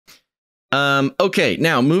Okay,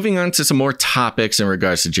 now moving on to some more topics in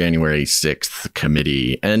regards to January 6th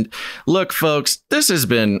committee. And look, folks, this has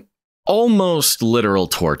been almost literal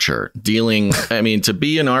torture to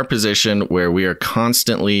be in our position where we are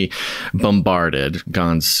constantly bombarded,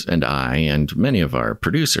 Gons and I, and many of our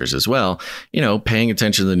producers as well, paying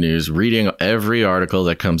attention to the news, reading every article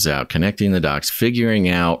that comes out, connecting the dots, figuring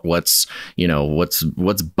out what's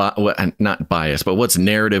not biased, but what's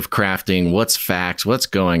narrative crafting, what's facts, what's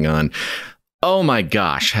going on. Oh my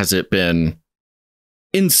gosh, has it been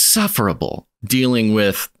insufferable dealing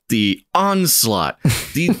with the onslaught,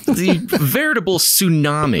 the veritable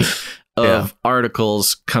tsunami of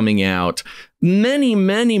articles coming out,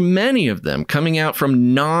 many of them coming out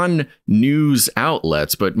from non-news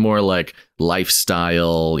outlets, but more like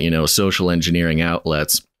lifestyle, social engineering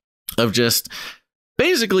outlets, of just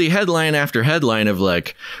basically headline after headline of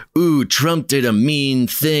like, ooh, Trump did a mean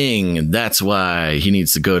thing. That's why he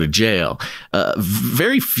needs to go to jail.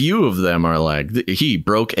 Very few of them are like, he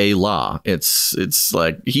broke a law. It's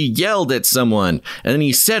like he yelled at someone and then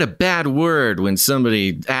he said a bad word when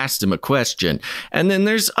somebody asked him a question. And then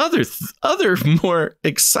there's other more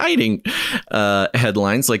exciting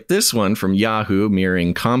headlines like this one from Yahoo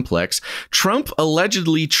mirroring Complex. Trump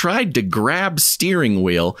allegedly tried to grab steering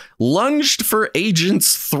wheel, lunged for agent's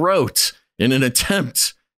throat in an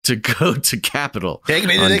attempt to go to Capitol. Take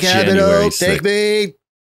me to the Capitol. Take me.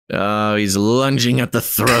 Oh, he's lunging at the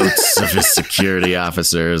throats of his security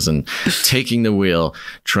officers and taking the wheel.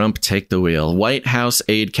 Trump, take the wheel. White House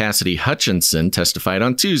aide Cassidy Hutchinson testified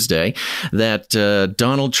on Tuesday that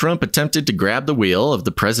Donald Trump attempted to grab the wheel of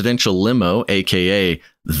the presidential limo, a.k.a.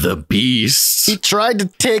 the Beast. He tried to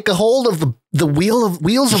take a hold of the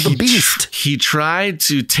wheels of the Beast. He tried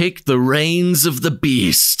to take the reins of the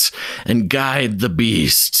Beast and guide the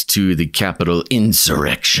Beast to the Capitol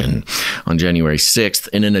insurrection on January 6th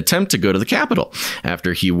in an attempt to go to the Capitol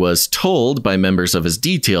after he was told by members of his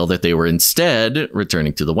detail that they were instead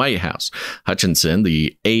returning to the White House. Hutchinson,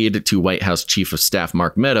 the aide to White House Chief of Staff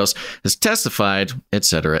Mark Meadows, has testified,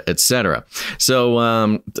 etc., etc.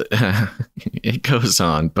 So it goes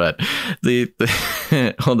on, but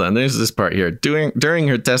hold on, there's this part here. During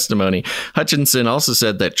her testimony, Hutchinson also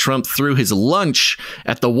said that Trump threw his lunch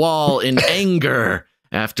at the wall in anger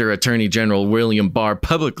after Attorney General William Barr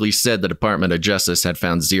publicly said the Department of Justice had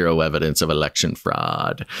found zero evidence of election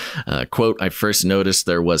fraud. Quote, I first noticed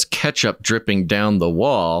there was ketchup dripping down the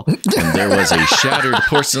wall and there was a shattered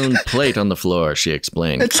porcelain plate on the floor, she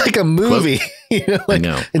explained. It's like a movie. Quote, I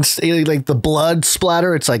know. It's like the blood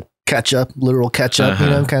splatter. It's like ketchup, literal ketchup,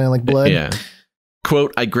 kind of like blood. Yeah.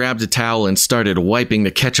 Quote, I grabbed a towel and started wiping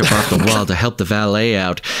the ketchup off the wall to help the valet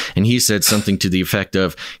out. And he said something to the effect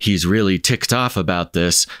of, he's really ticked off about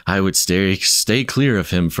this. I would stay clear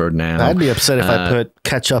of him for now. I'd be upset if I put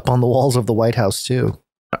ketchup on the walls of the White House, too.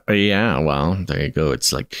 Yeah, well, there you go.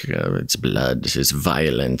 It's like it's blood, it's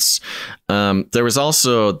violence. There was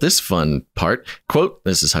also this fun part. Quote,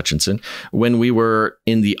 this is Hutchinson. When we were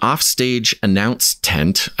in the offstage announce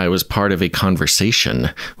tent, I was part of a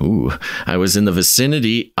conversation. Ooh, I was in the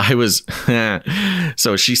vicinity.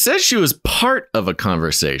 So she says she was part of a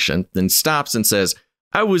conversation, then stops and says,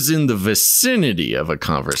 I was in the vicinity of a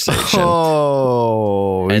conversation.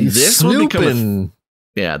 Oh, and this will become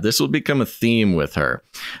this will become a theme with her.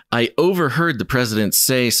 I overheard the president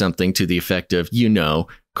say something to the effect of,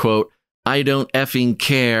 quote, I don't effing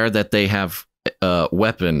care that they have a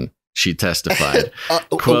weapon, she testified.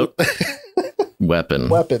 Quote, weapon.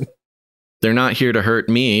 They're not here to hurt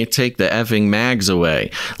me. Take the effing mags away.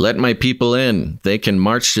 Let my people in. They can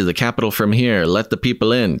march to the Capitol from here. Let the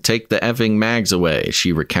people in. Take the effing mags away,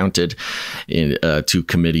 she recounted to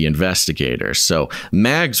committee investigators. So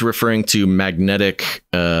mags referring to magnetic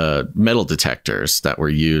metal detectors that were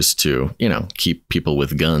used to, keep people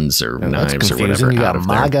with guns or knives or whatever. You got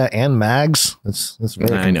MAGA and mags. That's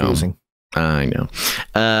very confusing. I know.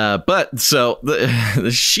 But so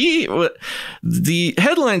the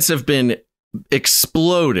headlines have been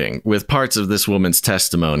exploding with parts of this woman's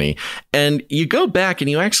testimony, and you go back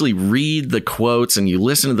and you actually read the quotes and you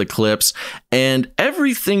listen to the clips, and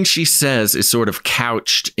everything she says is sort of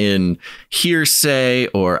couched in hearsay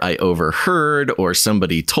or I overheard or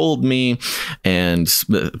somebody told me and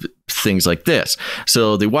things like this.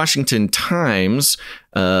 So the Washington Times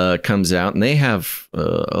comes out, and they have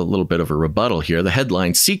a little bit of a rebuttal here. The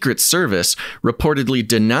headline, Secret Service reportedly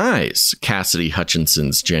denies Cassidy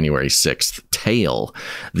Hutchinson's January 6th tale.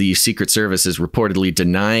 The Secret Service is reportedly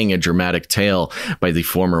denying a dramatic tale by the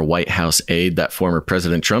former White House aide that former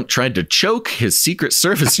President Trump tried to choke his Secret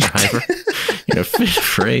Service driver in a fit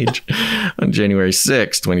of rage on January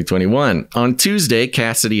 6, 2021. On Tuesday,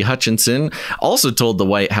 Cassidy Hutchinson also told the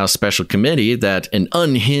White House Special Committee that an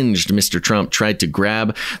unhinged Mr. Trump tried to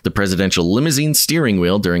grab the presidential limousine steering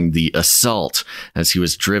wheel during the assault as he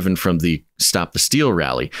was driven from the Stop the Steal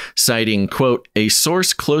rally, citing, quote, a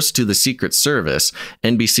source close to the Secret Service.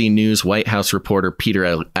 NBC News White House reporter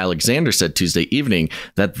Peter Alexander said Tuesday evening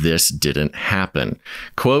that this didn't happen.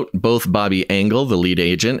 Quote, both Bobby Engel, the lead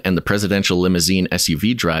agent, and the presidential limousine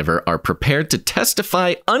SUV driver are prepared to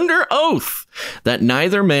testify under oath that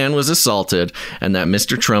neither man was assaulted and that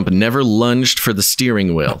Mr. Trump never lunged for the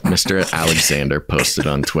steering wheel, Mr. Alexander posted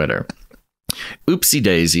on Twitter. Oopsie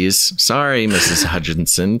daisies. Sorry, Mrs.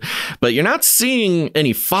 Hutchinson, but you're not seeing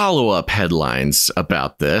any follow-up headlines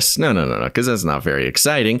about this. No, because that's not very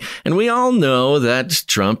exciting. And we all know that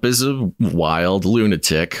Trump is a wild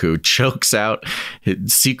lunatic who chokes out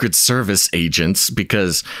his Secret Service agents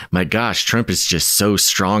because, my gosh, Trump is just so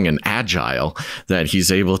strong and agile that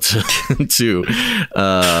he's able to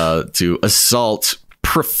assault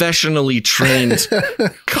professionally trained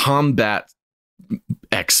combat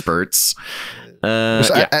experts. There's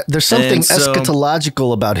something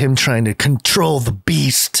eschatological about him trying to control the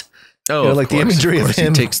beast. Oh, you know, like the imagery of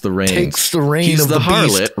him takes the reins. He's of the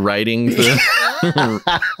harlot beast. Riding the.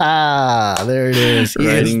 There it is.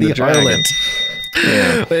 Riding the harlot.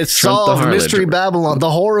 Yeah. It's Trump solved. Mystery Babylon. The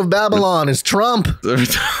whore of Babylon is Trump.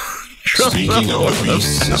 Speaking of a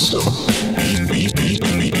beast system,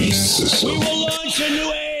 beast system. We will launch a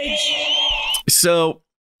new age. So,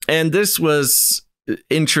 and this was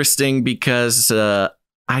interesting because I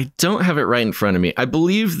don't have it right in front of me. I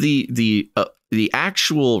believe the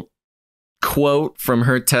actual quote from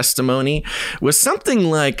her testimony was something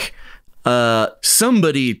like,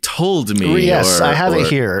 somebody told me. Yes, I have it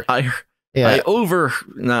here. I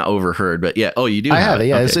not overheard, but yeah. Oh, you do. I have it.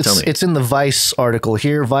 Yeah, okay, it's in the Vice article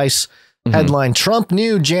here. Vice headline: Trump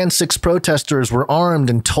knew Jan 6 protesters were armed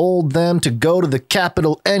and told them to go to the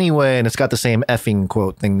Capitol anyway. And it's got the same effing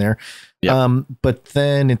quote thing there. Yep. But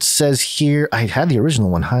then it says here, I had the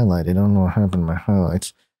original one highlighted. I don't know what happened to my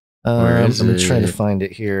highlights. Let me try to find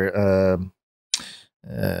it here.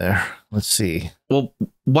 Let's see. Well,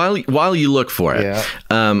 while you look for it, yeah.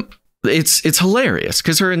 It's hilarious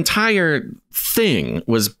because her entire thing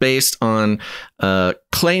was based on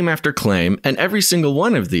claim after claim, and every single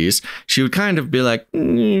one of these, she would kind of be like,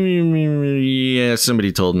 yeah,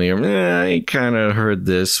 somebody told me, I kind of heard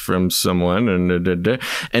this from someone,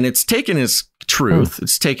 and it's taken as truth.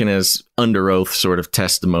 It's taken as under oath sort of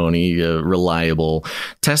testimony, reliable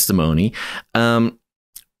testimony.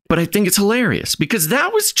 But I think it's hilarious because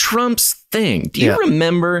that was Trump's thing. Do you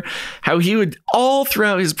remember how he would, all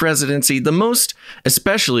throughout his presidency,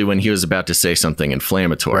 especially when he was about to say something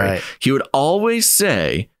inflammatory, he would always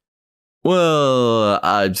say, well,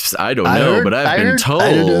 I don't know, but I've been told.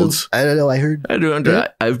 I don't know.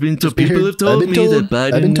 I've been told. People have told me that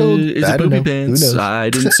Biden is a poopy pants. I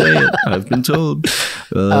didn't say it. I've been told.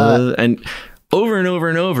 And over and over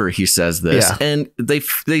and over, he says this, and they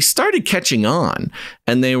started catching on,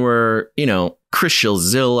 and they were, Chris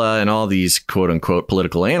Shilzilla and all these quote unquote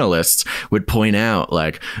political analysts would point out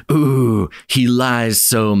like, ooh, he lies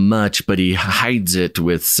so much, but he hides it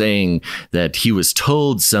with saying that he was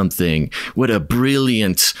told something. What a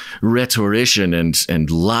brilliant rhetorician and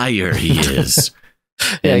liar he is.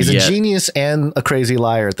 Yeah, he's a genius and a crazy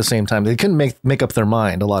liar at the same time. They couldn't make up their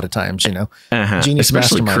mind a lot of times, Genius,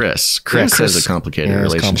 especially mastermind. Chris has a complicated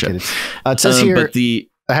relationship. It says here, but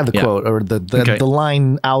I have the quote or the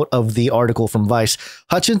line out of the article from Vice.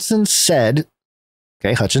 Hutchinson said,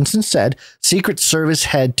 Secret Service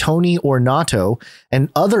head Tony Ornato,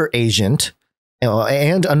 another agent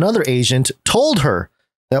told her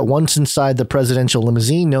that once inside the presidential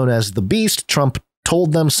limousine known as the Beast, Trump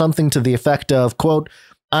told them something to the effect of, quote,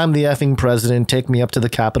 I'm the effing president, take me up to the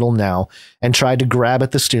Capitol now, and tried to grab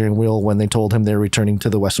at the steering wheel when they told him they're returning to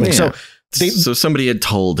the West Wing. Yeah. So somebody had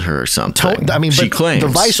told her something. She claims. The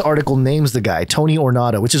Vice article names the guy, Tony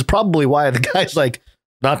Ornato, which is probably why the guy's like,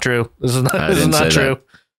 not true. This is not true.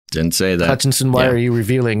 Didn't say that. Hutchinson, why are you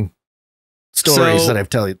revealing stories that I've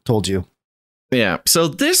told you? Yeah. So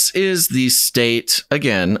this is the state,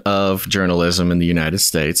 again, of journalism in the United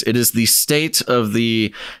States. It is the state of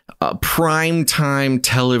the prime time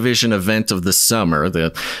television event of the summer,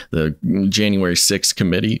 the January 6th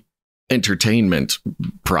committee entertainment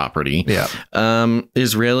property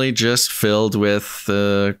is really just filled with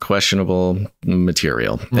questionable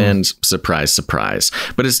material. And surprise, surprise.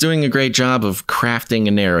 But it's doing a great job of crafting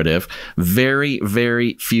a narrative. Very,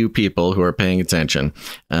 very few people who are paying attention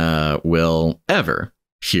will ever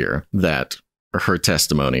hear that her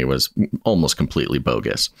testimony was almost completely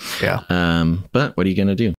bogus. Yeah. But what are you going to do?